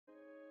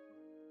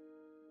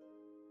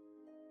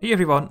Hey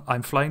everyone,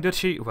 I'm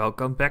FlyingDutchy.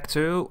 Welcome back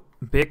to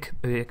big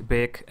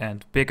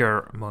and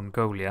bigger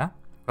Mongolia.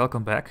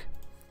 Welcome back.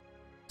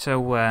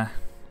 So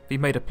we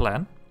made a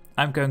plan.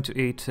 I'm going to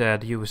eat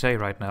the USA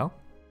right now.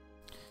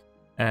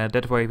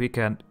 That way we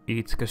can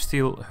eat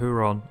Castile,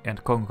 Huron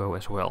and Congo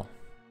as well.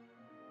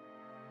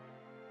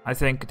 I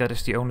think that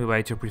is the only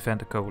way to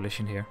prevent a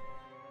coalition here.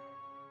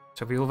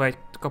 So we will wait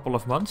a couple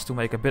of months to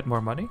make a bit more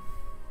money.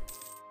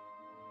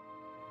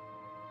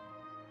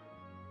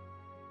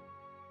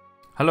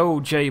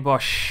 Hello, J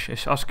Bosch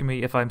is asking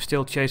me if I'm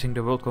still chasing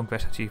the World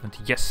Conquest achievement.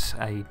 Yes,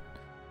 I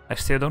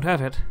still don't have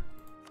it.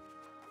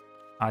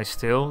 I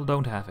still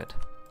don't have it.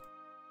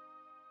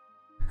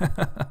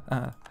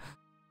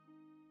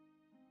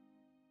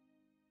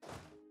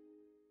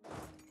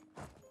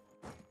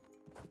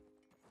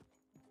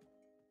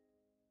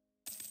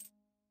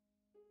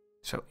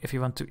 So if you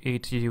want to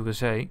eat the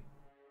USA,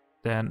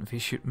 then we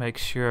should make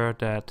sure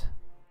that...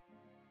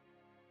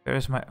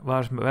 where's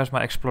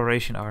my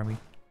exploration army?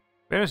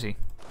 Where is he?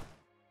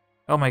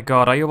 Oh my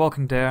god, are you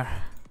walking there?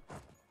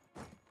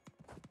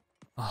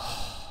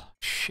 Oh,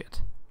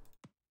 shit.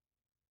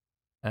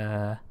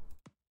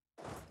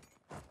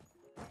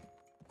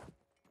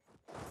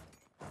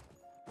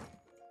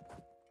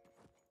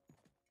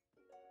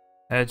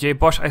 J.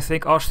 Bosch, I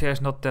think Austria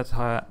is not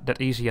that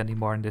easy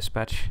anymore in this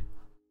patch.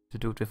 To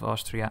do it with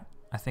Austria.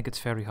 I think it's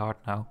very hard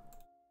now.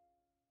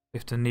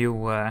 With the new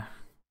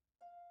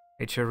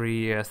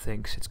HRE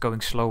things, it's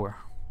going slower.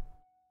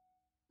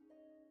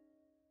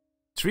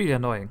 It's really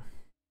annoying.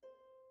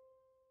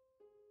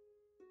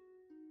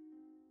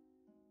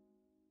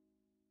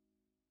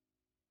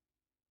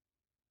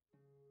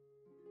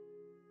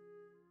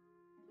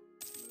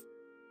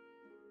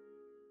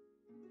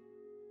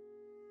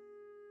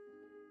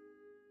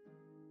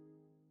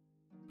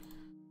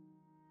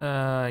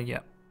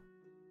 Yeah.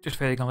 Just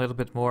waiting a little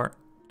bit more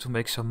to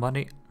make some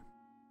money.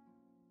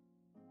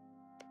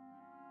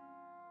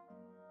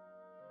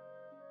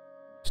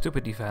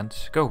 Stupid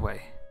defense. Go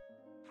away.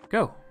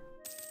 Go.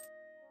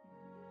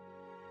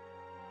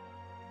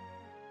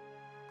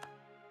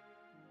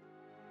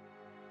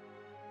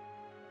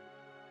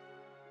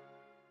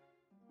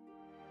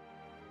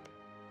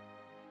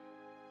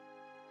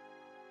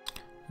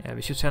 Yeah,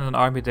 we should send an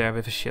army there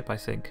with a ship, I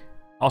think.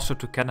 Also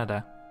to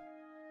Canada.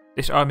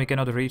 This army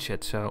cannot reach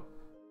it, so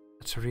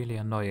that's really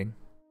annoying.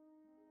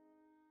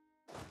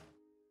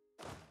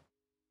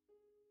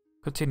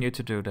 Continue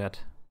to do that.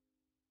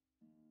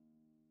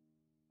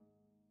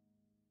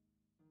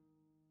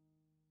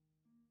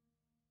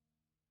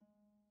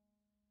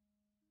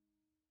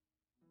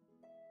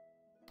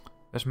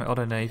 Where's my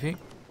other navy?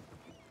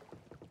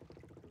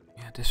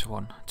 Yeah, this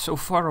one. It's so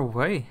far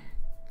away.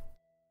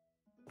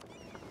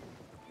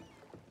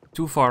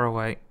 Too far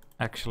away,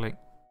 actually.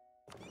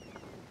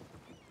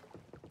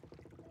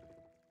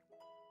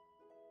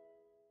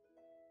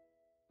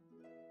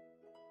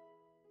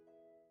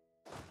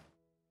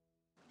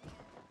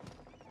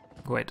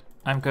 Wait,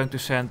 I'm going to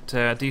send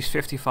these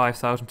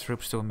 55,000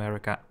 troops to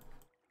America.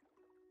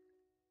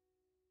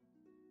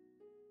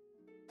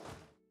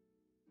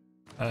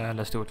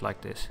 Let's do it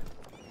like this.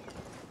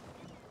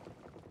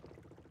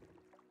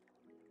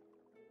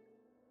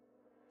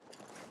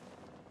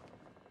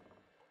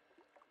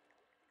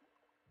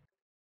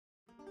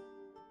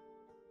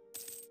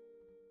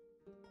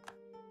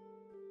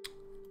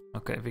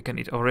 Okay, we can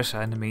eat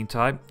Orissa in the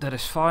meantime. That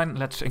is fine.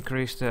 Let's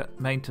increase the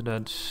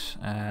maintenance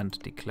and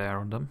declare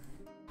on them.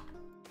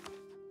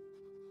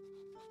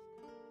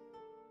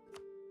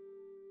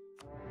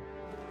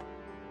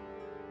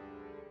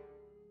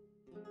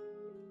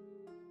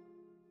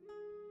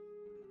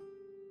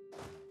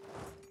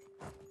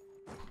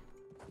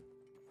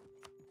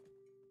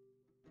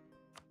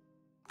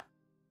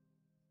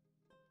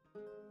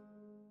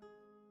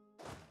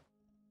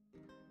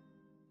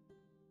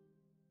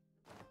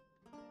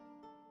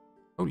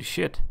 Holy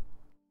shit.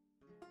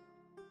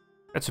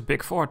 That's a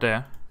big fort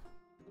there.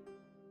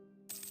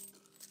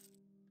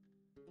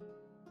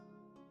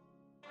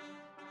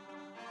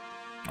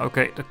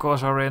 Okay, the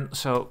cores are in,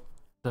 so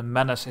the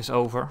menace is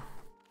over.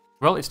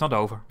 Well, it's not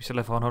over. We still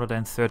have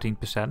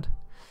 113%.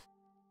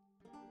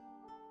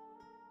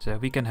 So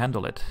we can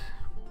handle it.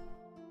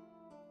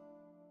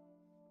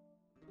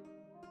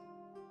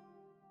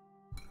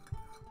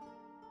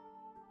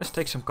 Let's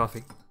take some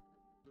coffee.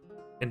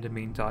 In the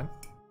meantime.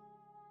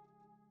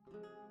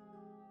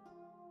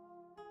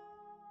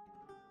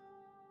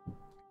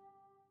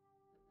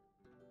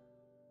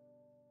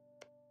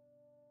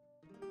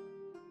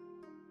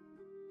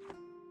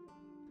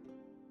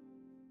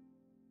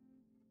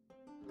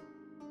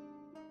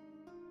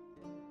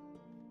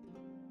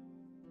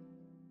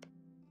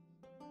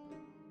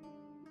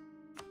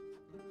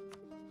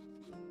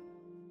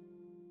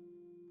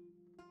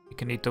 We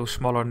can eat those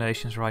smaller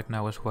nations right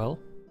now as well.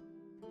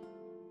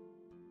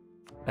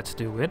 Let's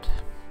do it.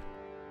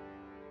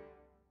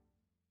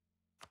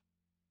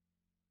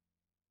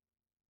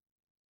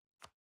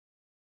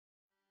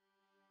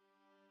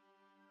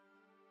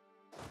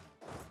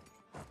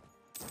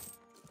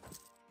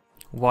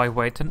 Why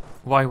waiting?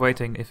 Why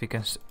waiting if we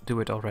can do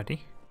it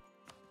already?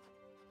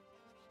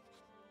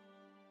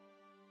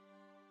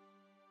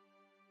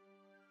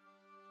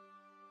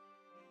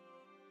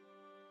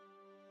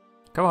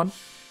 Come on.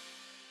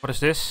 What is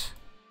this?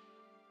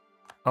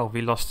 Oh,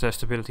 we lost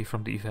stability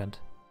from the event.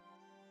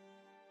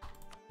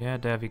 Yeah,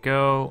 there we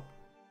go.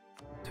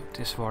 Do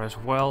this war as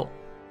well.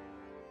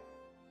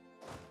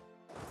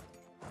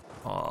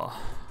 Oh,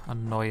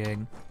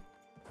 annoying.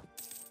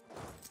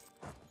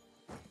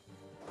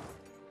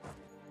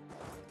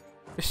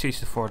 Just siege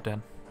the fort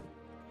then.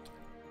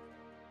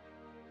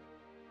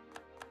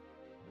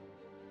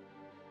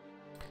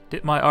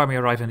 Did my army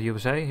arrive in the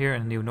USA? Here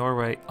in New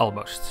Norway?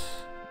 Almost.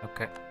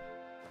 Okay.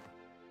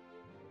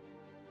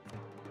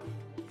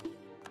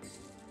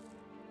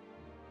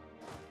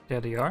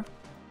 There they are.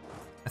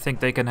 I think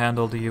they can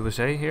handle the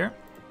USA here.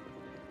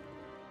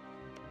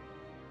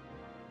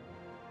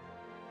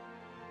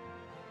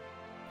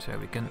 So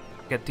we can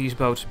get these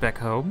boats back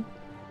home.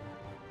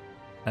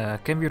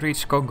 Can we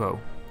reach Congo?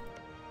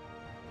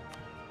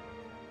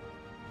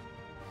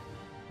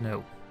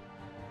 No.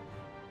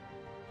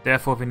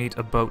 Therefore we need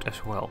a boat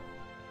as well.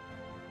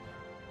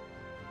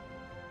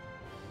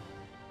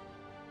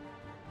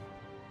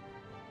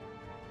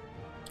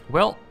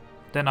 Well,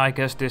 then I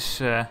guess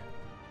this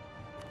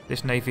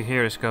this navy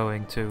here is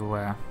going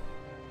to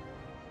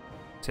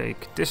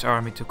take this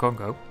army to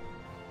Congo.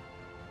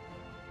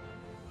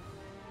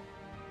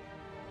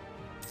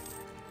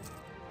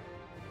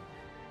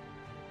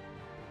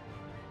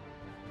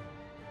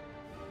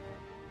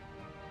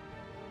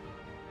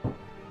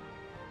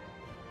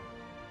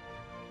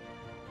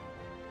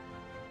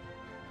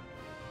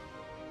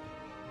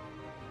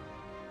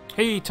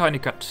 Hey, Tiny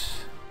Cut.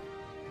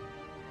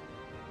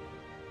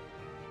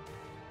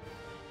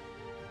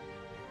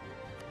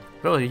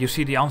 Well, you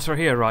see the answer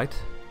here, right?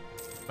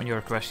 On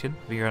your question.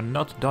 We are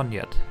not done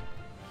yet.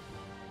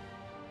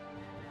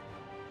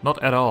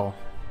 Not at all.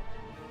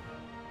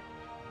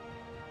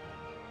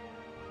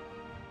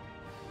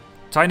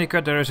 Tiny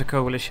Cut, there is a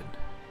coalition.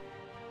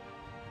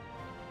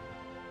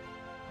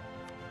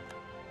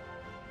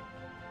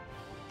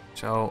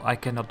 So I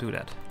cannot do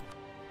that.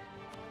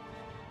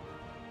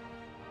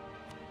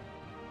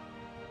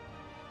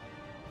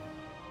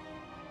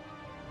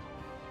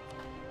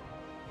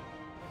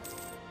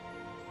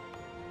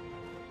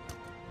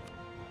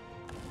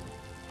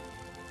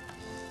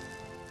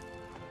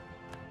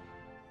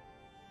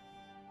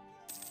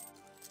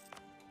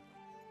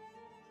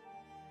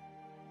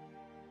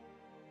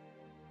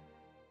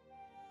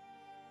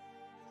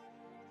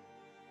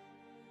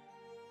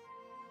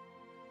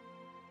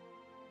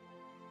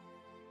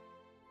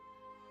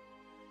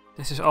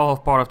 This is all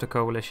part of the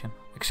coalition,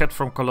 except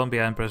from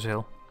Colombia and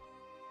Brazil.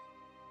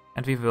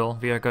 And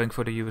we are going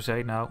for the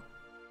USA now.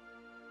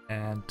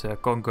 And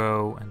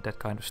Congo and that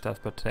kind of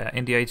stuff, but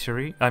in the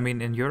HRE, I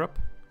mean in Europe.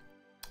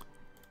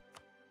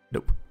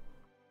 Nope.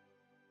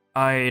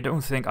 I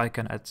don't think I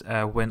can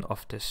win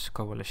off this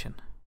coalition.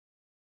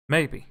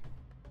 Maybe.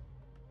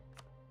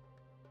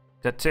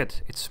 That's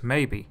it, it's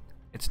maybe.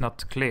 It's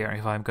not clear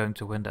if I'm going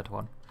to win that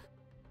one.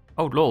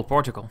 Oh lol,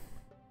 Portugal.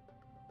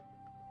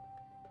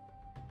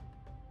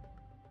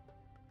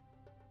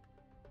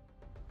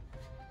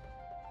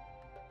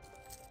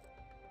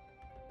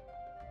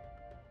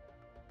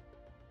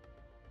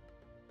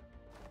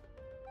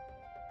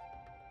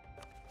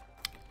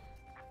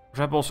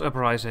 Rebels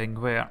uprising,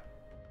 where?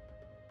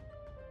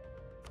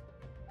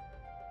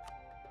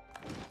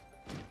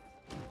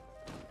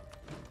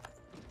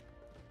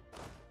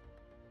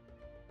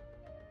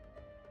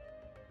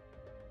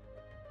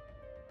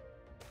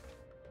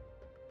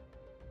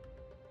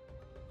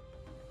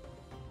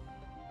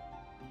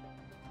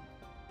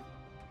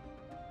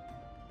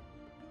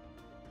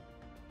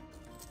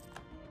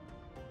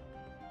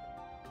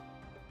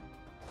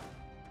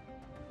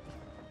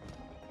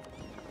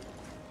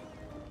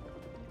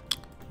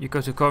 You go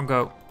to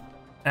Congo,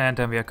 and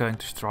then we are going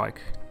to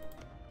strike.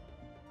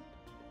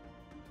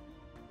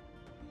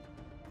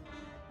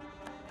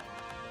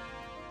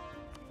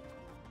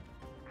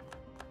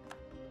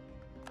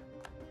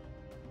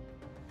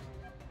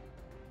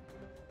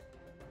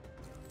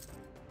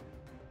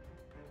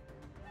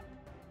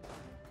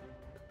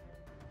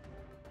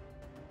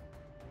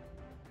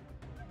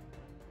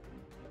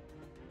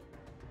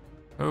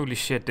 Holy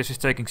shit, this is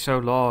taking so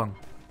long.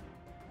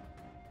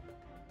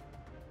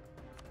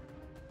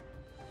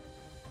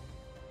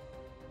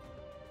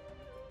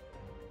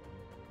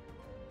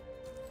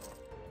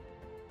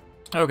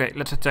 Okay,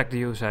 let's attack the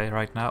USA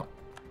right now.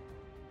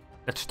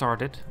 Let's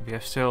start it. We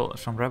have still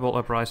some rebel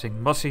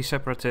uprising, Mossi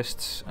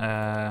separatists.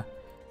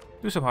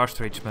 Do some harsh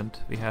treatment.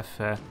 We have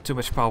too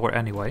much power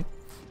anyway.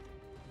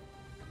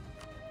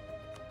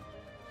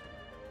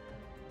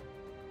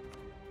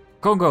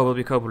 Congo will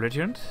be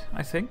co-belligerent,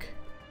 I think.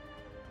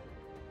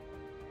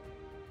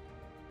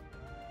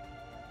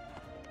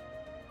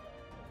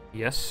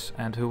 Yes,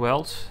 and who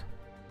else?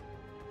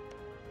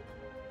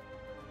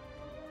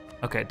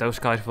 Okay, those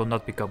guys will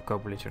not become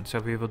co-belligerent, so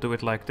we will do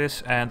it like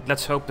this, and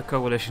let's hope the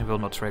coalition will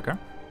not trigger.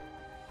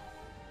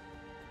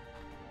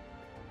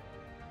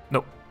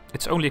 No,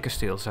 it's only a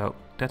Castile, so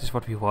that is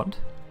what we want.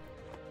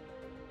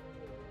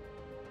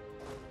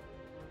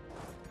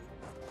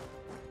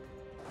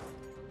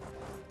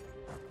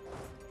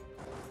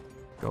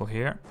 Go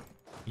here.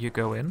 You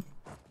go in.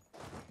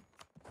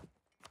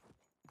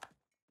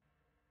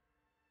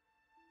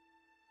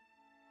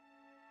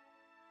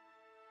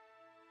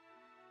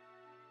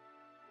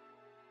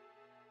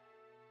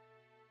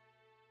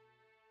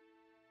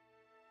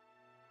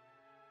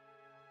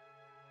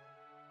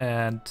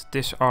 And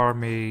this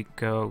army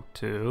go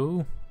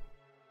to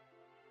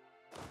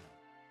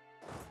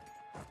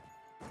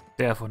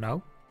there for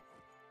now.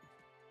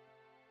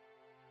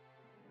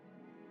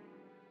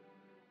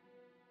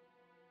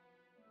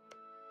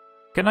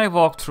 Can I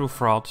walk through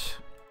France?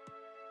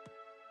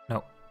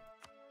 No.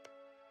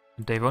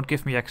 They won't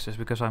give me access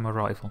because I'm a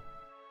rival.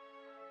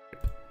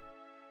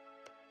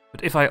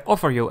 But if I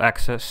offer you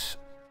access...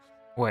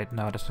 Wait,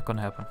 no, that's not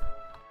gonna happen.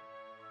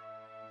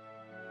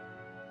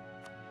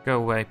 Go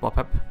away,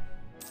 pop-up.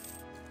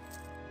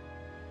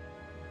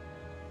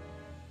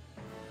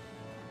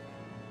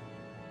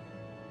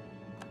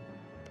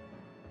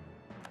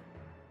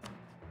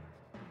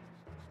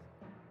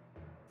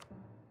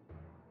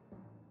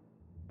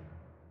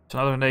 It's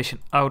another nation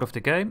out of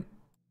the game.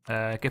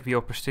 Give me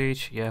your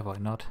prestige. Yeah, why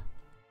not?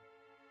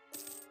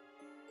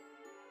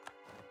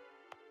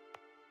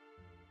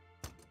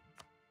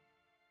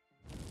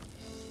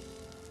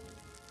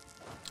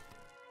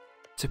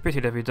 It's a pity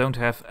that we don't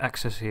have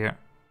access here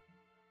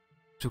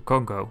to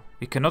Congo.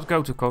 We cannot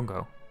go to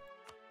Congo.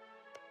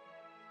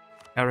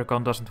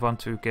 Aragon doesn't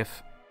want to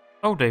give...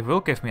 Oh, they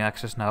will give me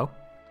access now.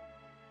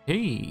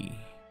 Hey.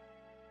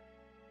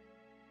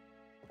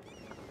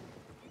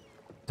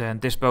 Then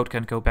this boat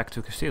can go back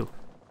to Castile.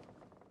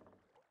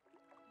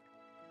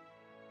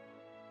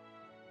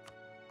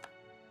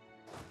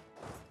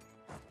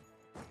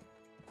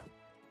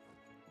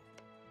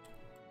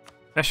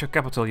 Where's your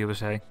capital,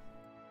 USA?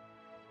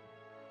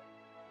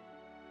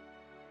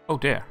 Oh,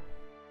 there.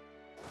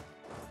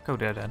 Go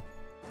there then.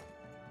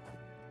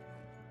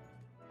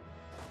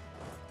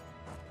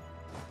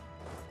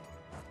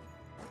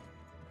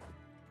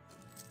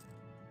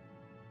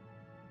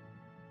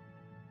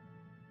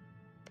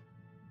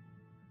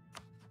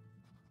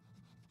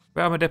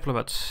 Where are my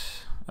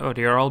diplomats? Oh,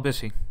 they are all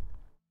busy.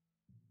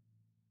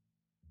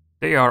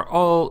 They are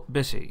all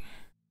busy.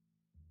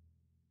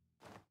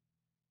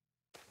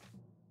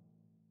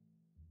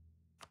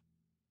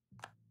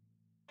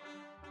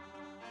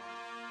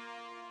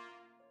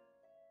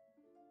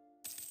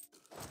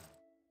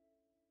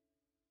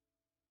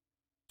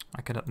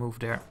 I cannot move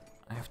there.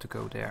 I have to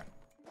go there.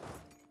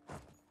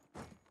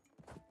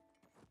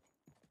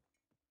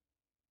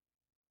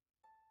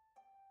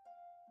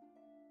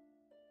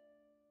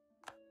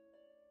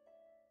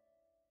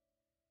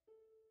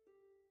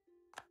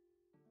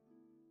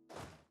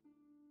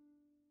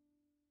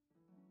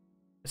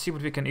 Let's see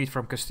what we can eat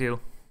from Castile.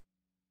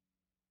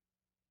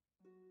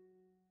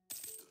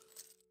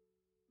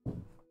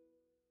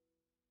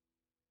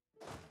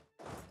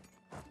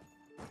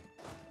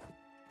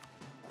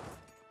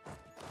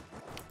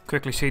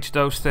 Quickly siege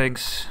those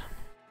things.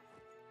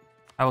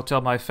 I will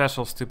tell my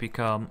vessels to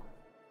become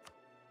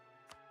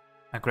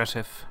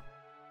aggressive.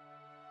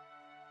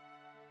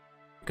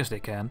 Because they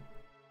can.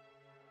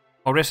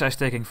 Orissa is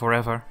taking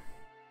forever.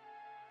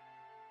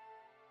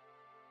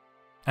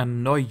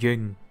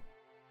 Annoying.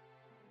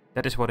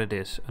 That is what it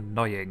is.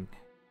 Annoying.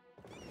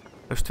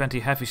 Those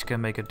 20 heavies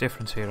can make a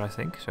difference here, I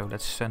think. So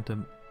let's send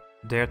them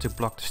there to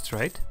block the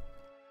strait.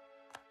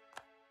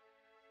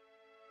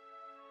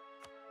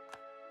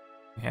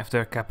 We have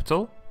their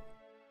capital.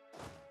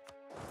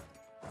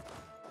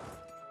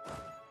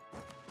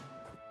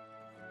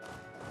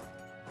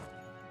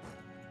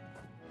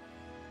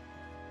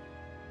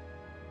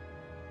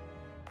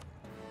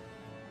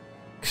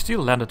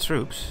 Still landed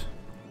troops,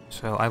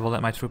 so I will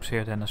let my troops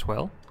here then as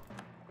well.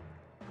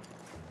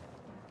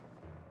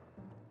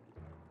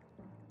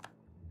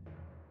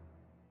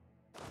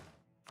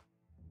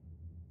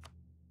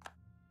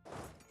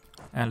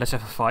 And let's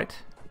have a fight.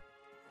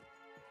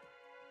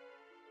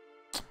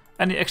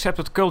 Any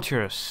accepted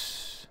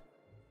cultures?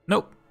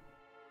 Nope.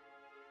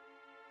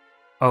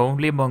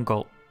 Only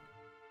Mongol.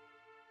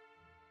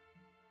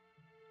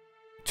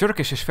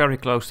 Turkish is very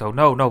close though.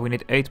 No, we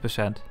need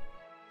 8%.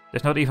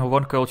 There's not even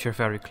one culture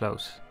very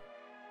close.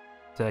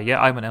 But,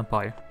 yeah, I'm an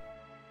empire.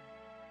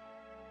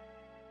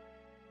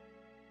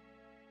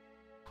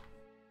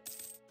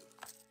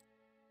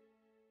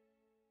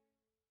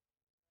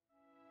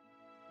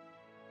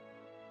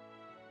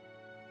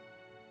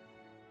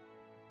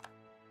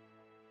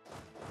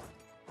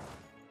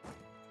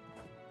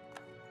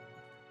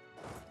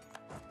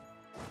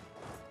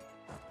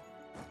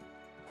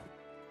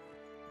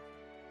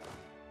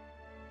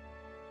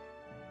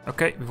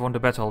 Okay, we won the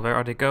battle. Where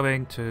are they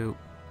going to?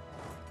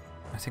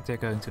 I think they're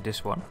going to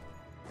this one.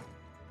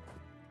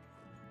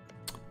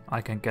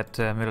 I can get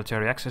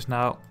military access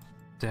now.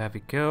 There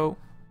we go.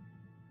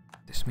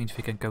 This means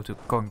we can go to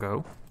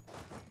Congo.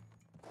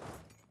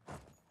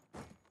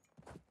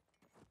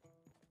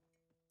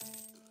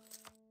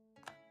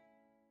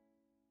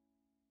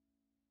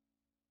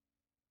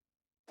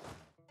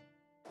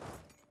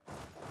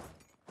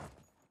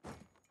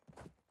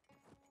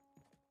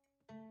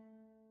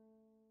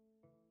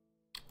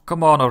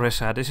 Come on,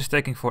 Orissa, this is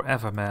taking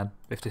forever, man,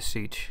 with this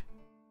siege.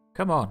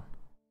 Come on.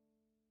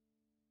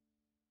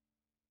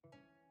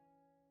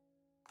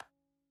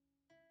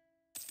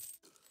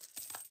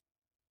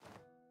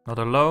 Not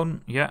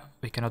alone. Yeah,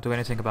 we cannot do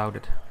anything about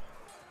it.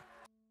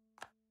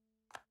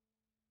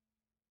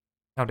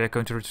 Now they're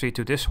going to retreat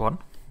to this one.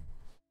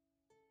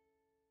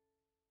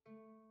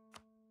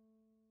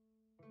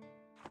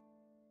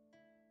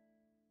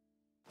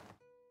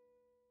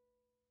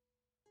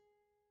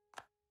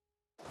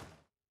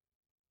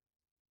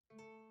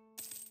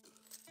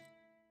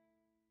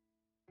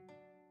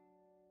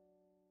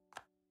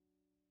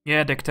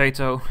 Yeah,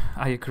 Dictato,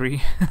 I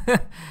agree.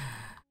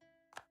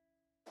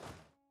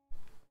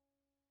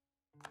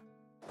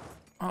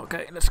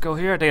 Okay, let's go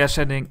here. They are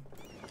sending...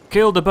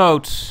 Kill the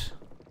boats!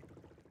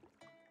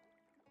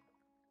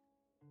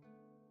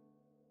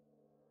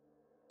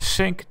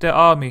 Sink the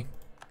army.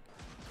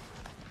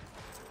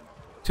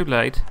 Too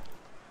late.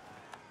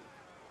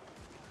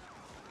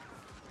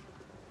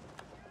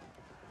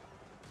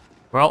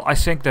 Well, I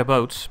sink their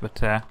boats,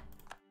 but... and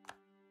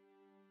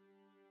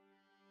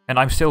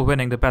I'm still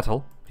winning the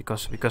battle,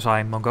 because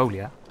I'm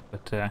Mongolia,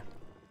 but...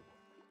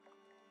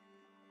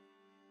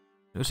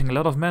 losing a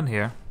lot of men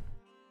here.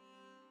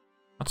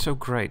 Not so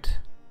great.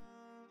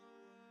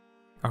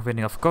 Are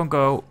winning off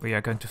Congo. We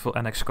are going to full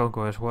annex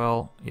Congo as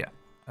well. Yeah,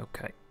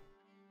 okay.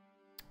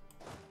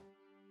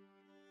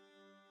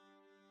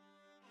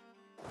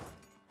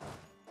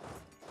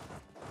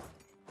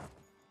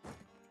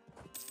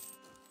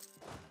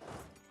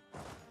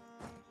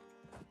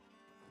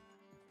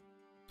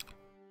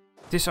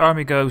 This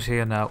army goes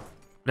here now.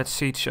 Let's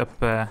siege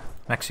up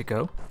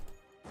Mexico.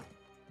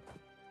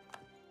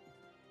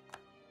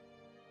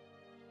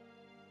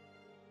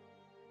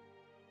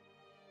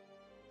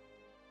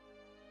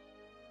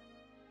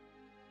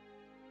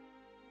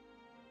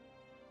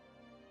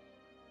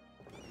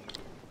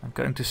 I'm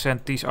going to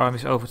send these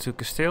armies over to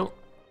Castile.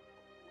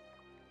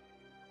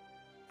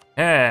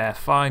 Yeah,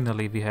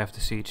 finally we have the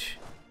siege.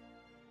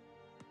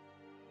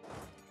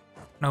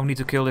 Now we need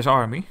to kill this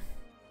army.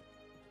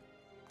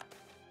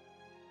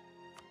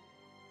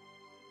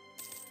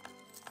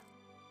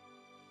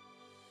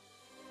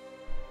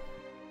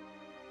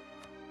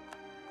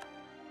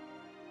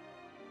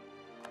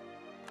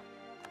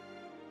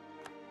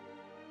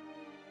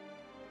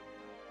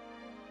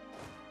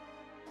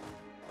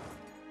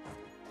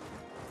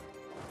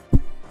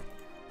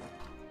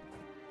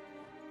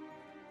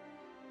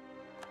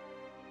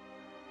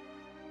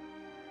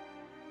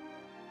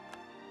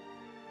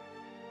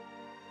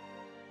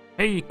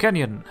 Hey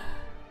Canyon!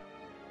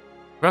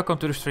 Welcome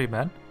to the stream,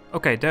 man.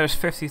 Okay, there's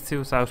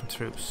 52,000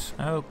 troops.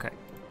 Okay,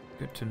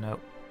 good to know.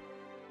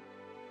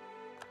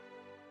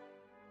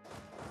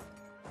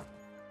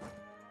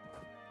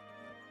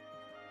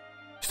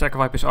 Stack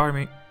wipe his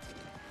army.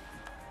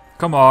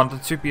 Come on,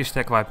 that should be a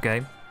stack wipe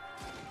game.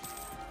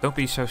 Don't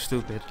be so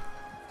stupid.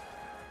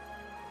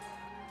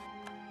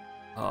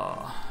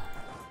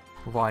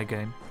 Why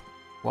game?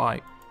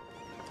 Why?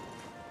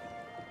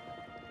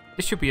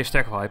 This should be a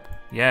stack wipe.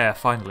 Yeah,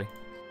 finally.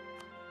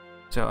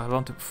 So I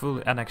want to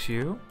fully annex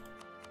you.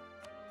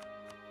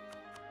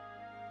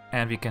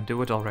 And we can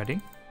do it already.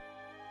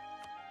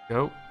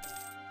 Go.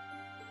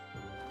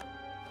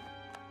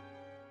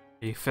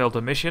 You failed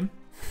the mission.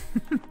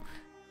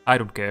 I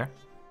don't care.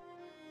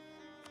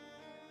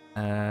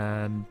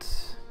 And...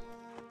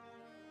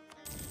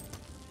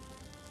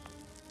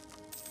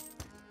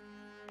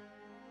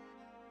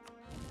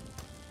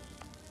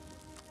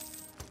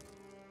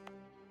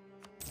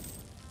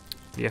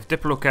 we have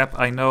Diplo cap,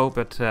 I know,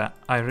 but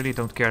I really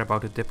don't care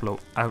about the Diplo,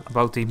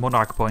 about the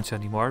Monarch points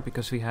anymore,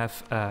 because we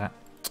have,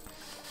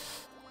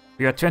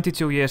 we are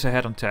 22 years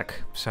ahead on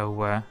tech,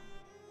 so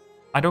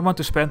I don't want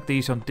to spend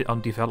these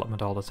on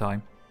development all the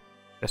time.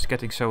 That's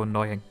getting so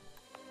annoying.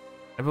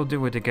 I will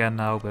do it again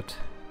now, but...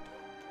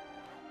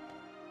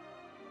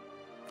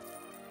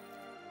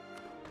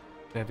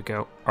 there we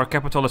go. Our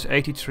capital is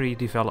 83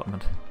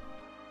 development.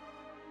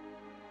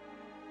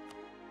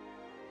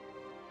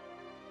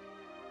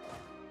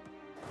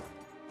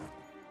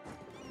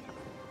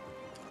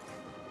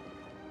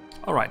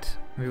 Alright,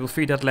 we will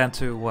feed that land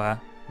to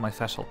my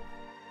vessel.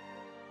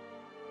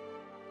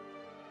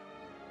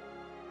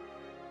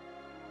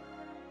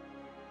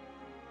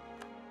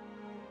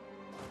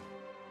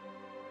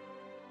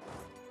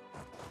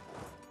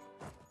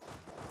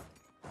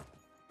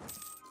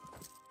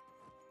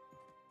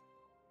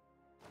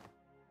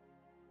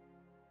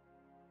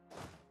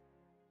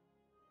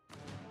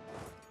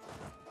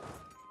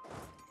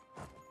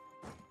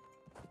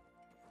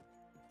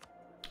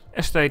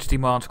 Estates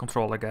demand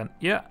control again.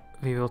 Yeah.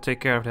 We will take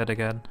care of that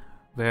again.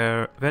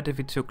 Where did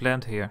we took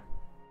land here?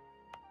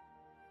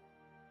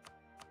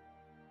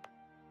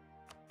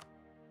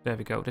 There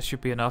we go. That should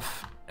be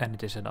enough. And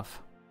it is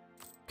enough.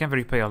 Can we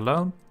repay our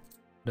loan?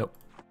 No.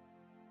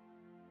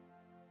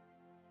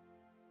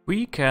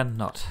 We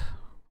cannot.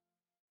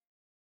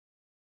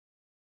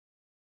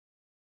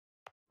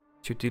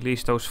 Should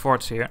delete those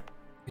forts here.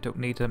 We don't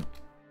need them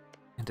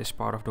in this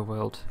part of the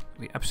world.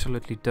 We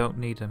absolutely don't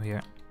need them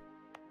here.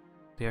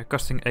 They are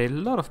costing a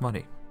lot of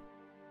money.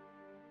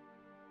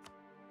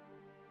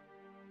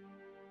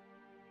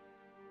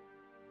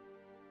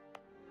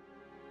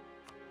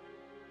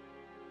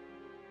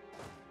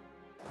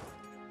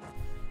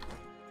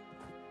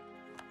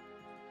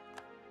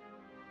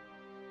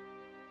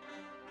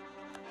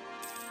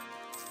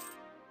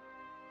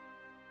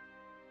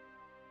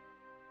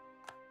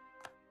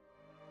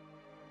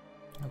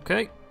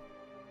 Okay.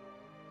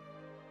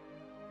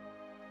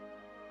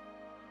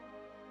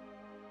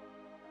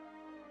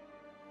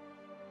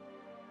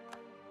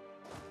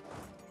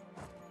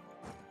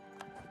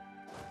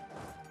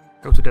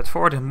 Go to that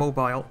fort in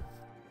mobile.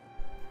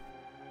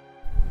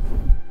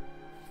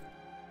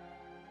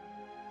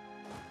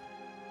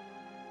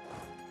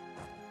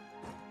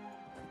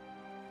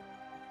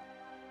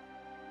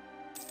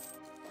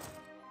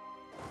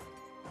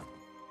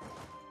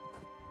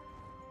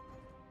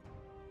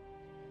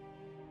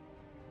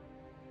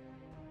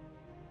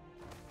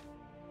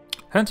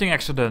 Hunting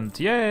accident,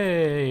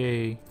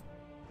 yay!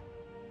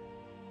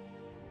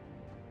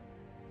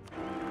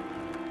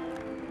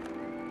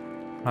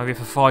 Now we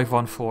have a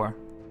 514.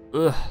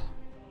 Ugh.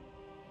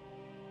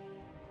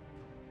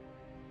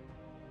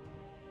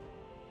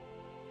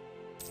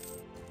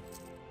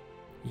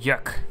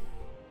 Yuck.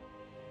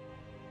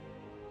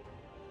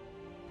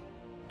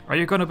 Are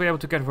you gonna be able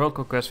to get World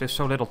Conquest with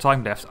so little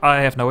time left?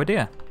 I have no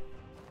idea.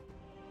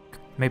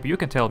 Maybe you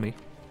can tell me.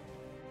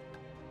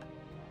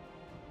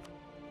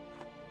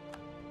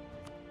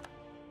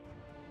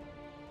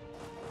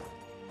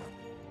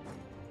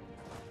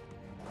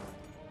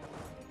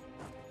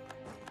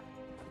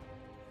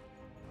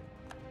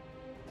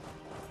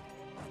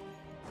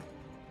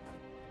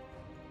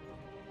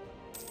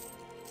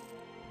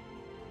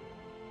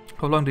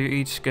 How long do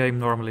each game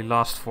normally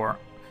last for?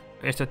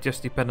 Is that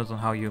just dependent on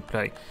how you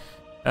play?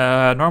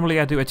 Normally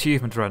I do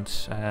achievement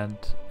runs, and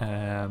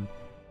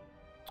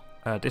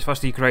this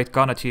was the Great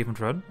Khan achievement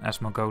run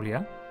as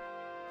Mongolia,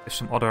 with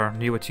some other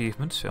new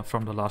achievements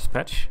from the last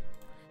patch.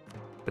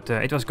 But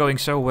it was going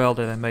so well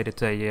that I made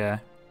it a,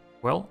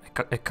 well,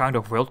 a kind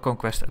of world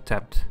conquest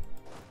attempt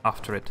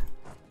after it.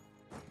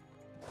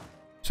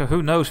 So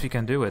who knows, we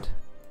can do it.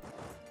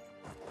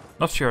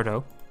 Not sure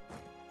though.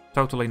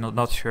 Totally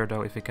not sure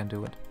though if we can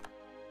do it.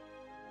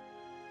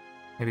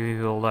 Maybe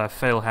we will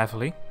fail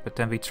heavily, but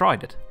then we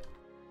tried it.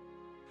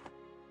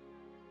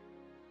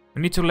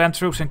 We need to land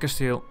troops in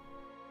Castile.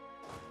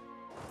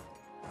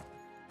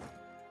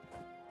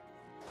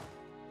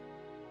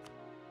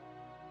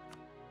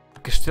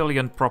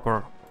 Castilian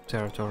proper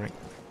territory.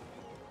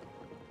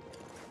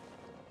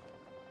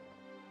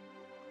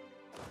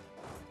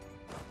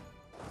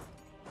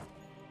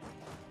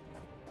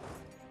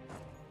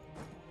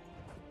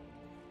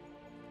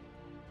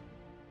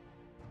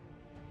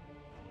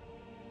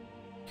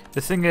 The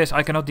thing is,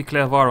 I cannot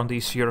declare war on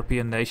these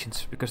European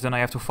nations, because then I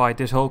have to fight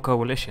this whole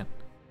coalition.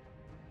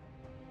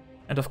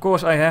 And of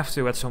course I have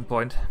to at some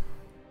point.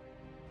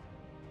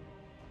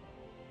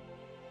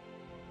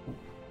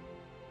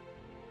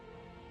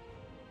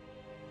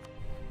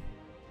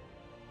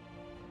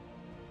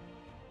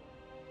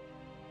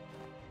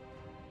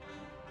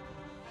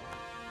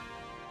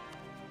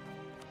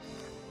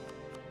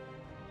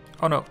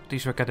 Oh no,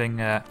 these were getting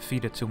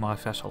feeded to my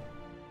vessel.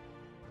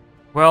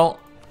 Well,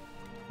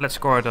 let's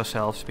score it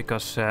ourselves,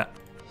 because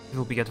we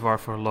will be at war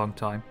for a long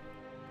time.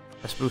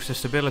 Let's boost the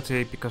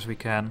stability, because we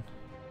can.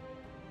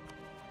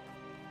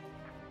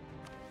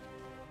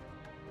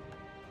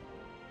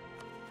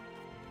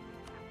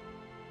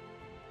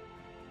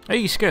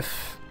 Hey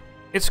Skiff!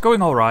 It's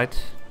going alright.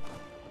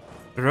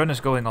 The run is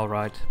going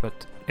alright,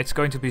 but it's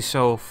going to be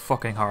so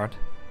fucking hard.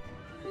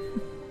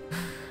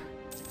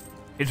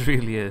 It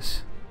really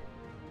is.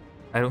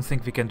 I don't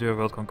think we can do a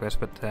world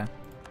conquest, but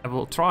I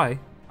will try.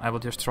 I will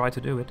just try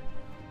to do it.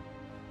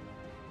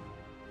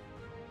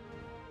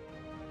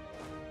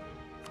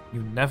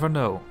 You never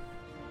know.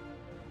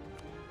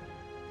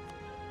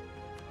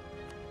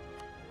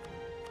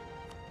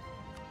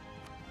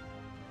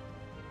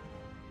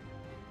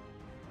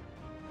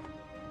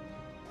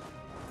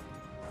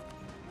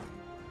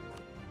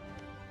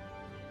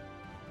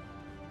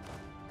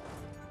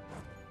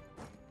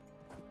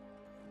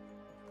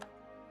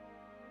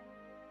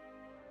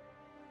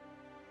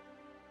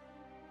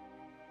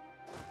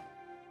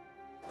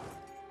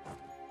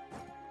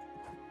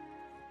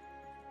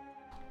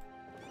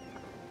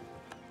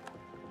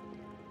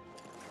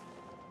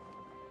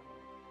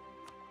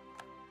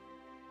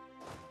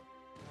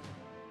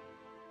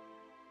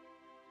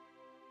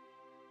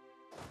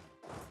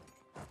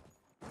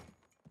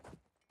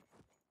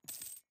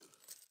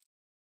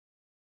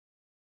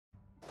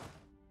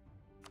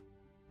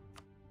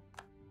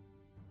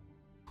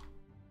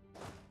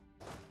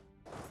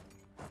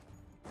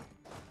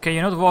 Can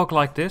you not walk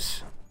like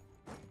this?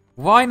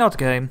 Why not,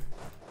 game?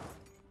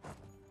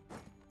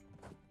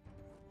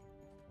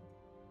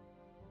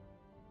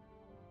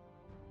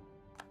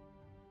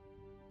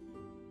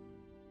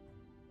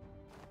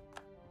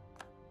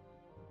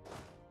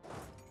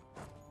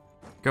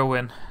 Go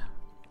in.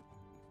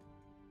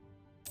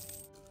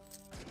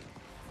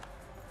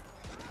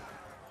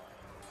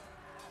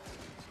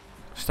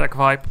 Attack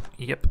vibe,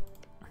 yep.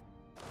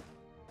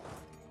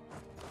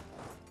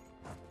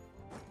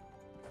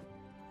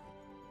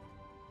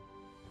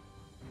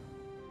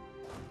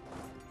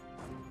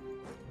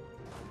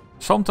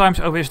 Sometimes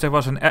I wish there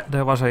was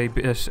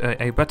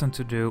a button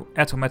to do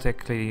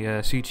automatically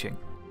sieging.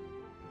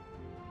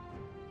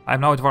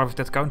 I'm now a dwarf of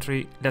that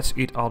country, let's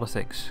eat all the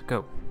things.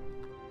 Go.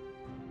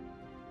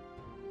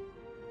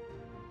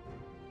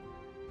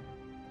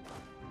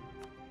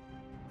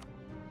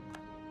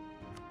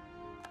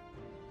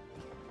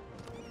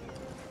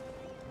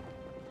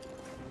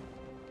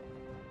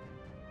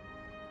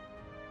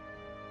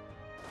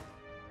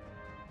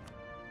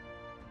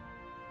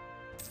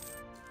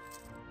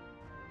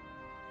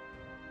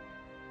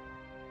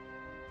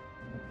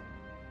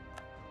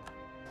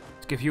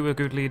 Give you a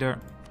good leader.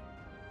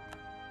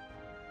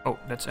 Oh,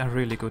 that's a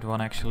really good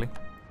one actually.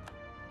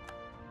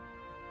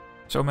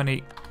 So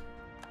many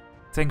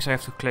things I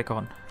have to click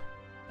on.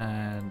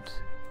 And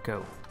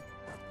go.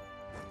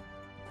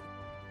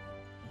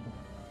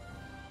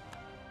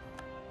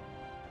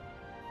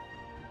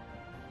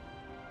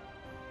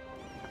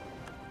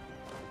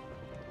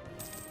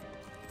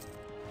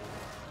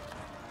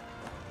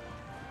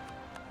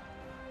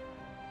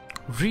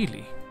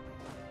 Really?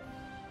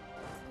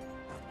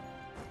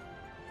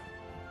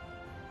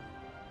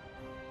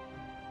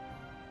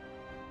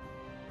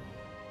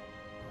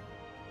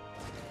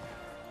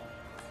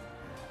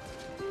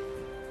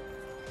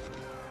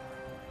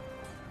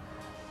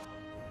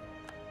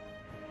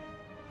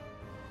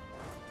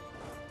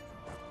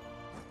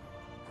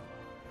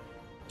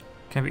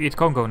 Can we eat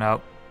Congo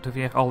now? Do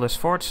we have all these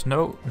forts?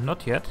 No,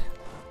 not yet.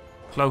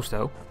 Close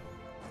though.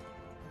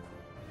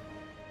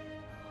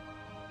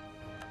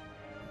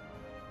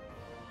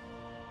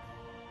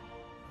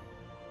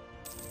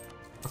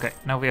 Okay,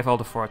 now we have all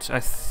the forts.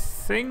 I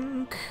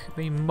think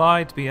we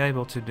might be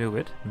able to do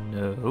it.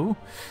 No.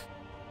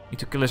 Need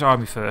to kill his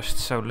army first,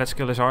 so let's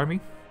kill his army.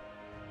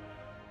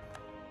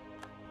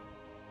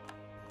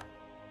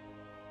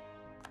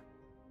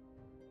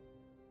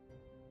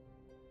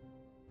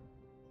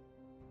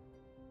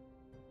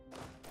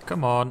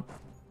 Come on.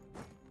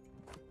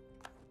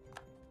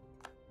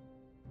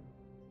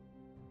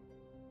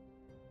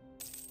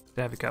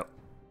 There we go.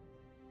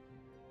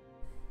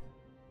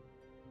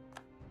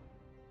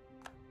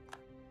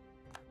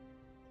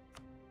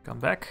 Come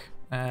back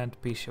and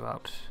peace you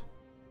out.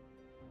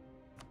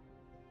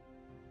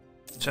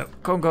 So,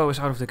 Congo is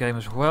out of the game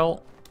as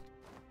well.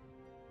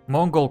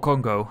 Mongol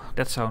Congo,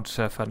 that sounds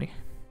funny.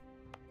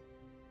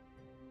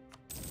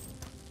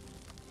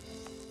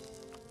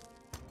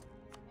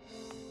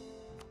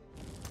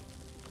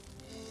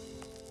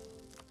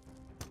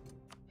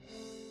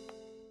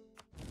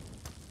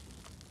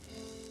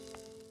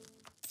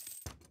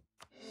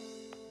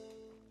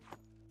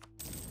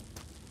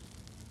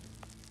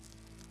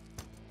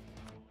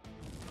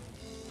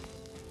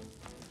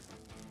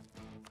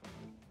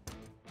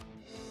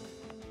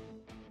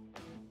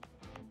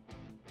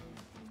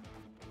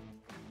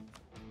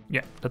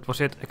 Yeah, that was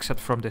it,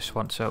 except from this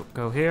one. So,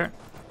 go here.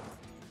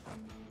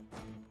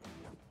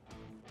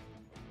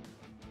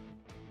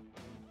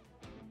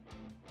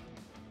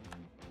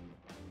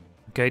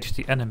 Engage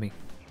the enemy.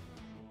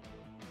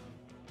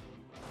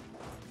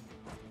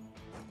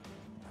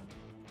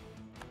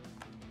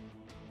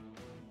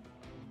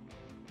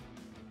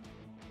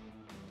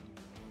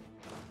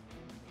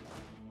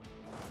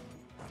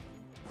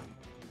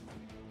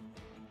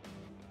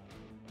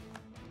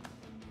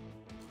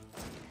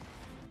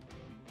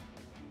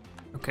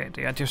 Okay,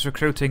 they are just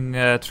recruiting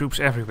troops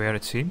everywhere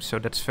it seems, so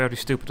that's very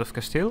stupid of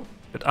Castile,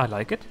 but I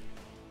like it.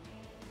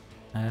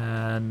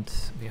 And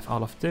we have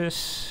all of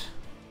this.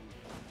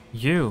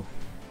 You.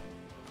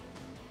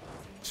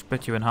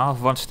 Split you in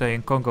half, one stay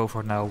in Congo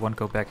for now, one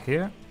go back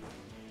here.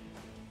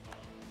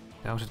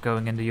 How's it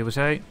going in the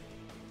USA?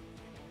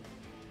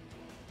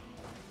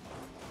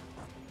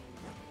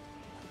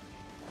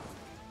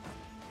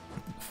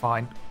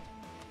 Fine.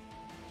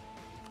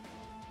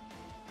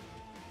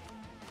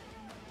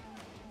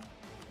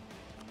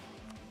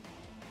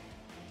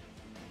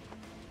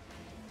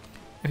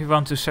 If you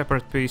want to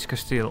separate peace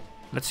Castile,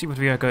 let's see what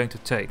we are going to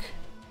take.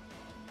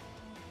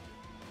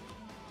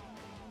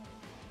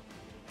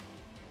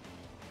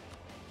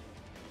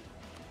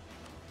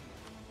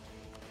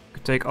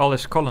 Could take all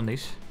his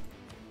colonies.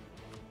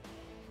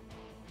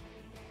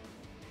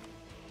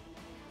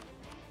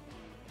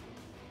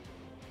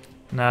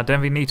 Nah, then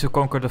we need to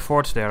conquer the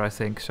forts there, I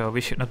think, so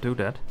we should not do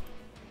that.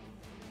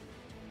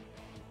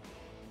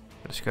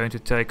 It's going to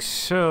take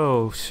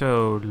so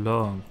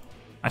long.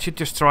 I should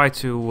just try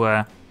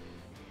to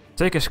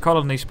take his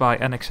colonies by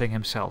annexing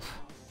himself.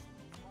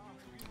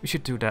 We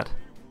should do that.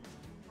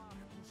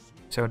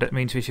 So that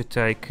means we should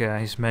take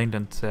his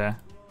mainland a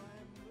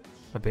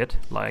bit,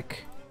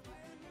 like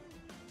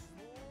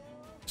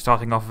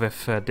starting off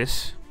with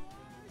this.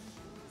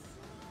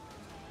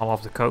 All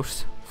of the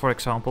coast, for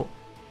example.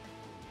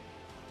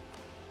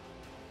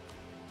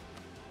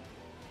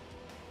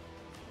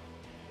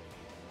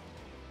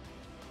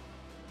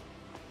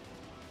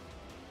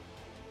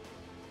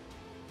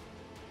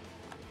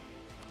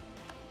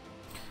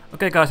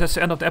 Okay guys, that's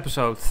the end of the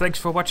episode. Thanks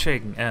for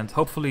watching and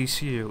hopefully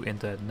see you in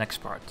the next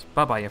part.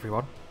 Bye bye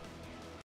everyone.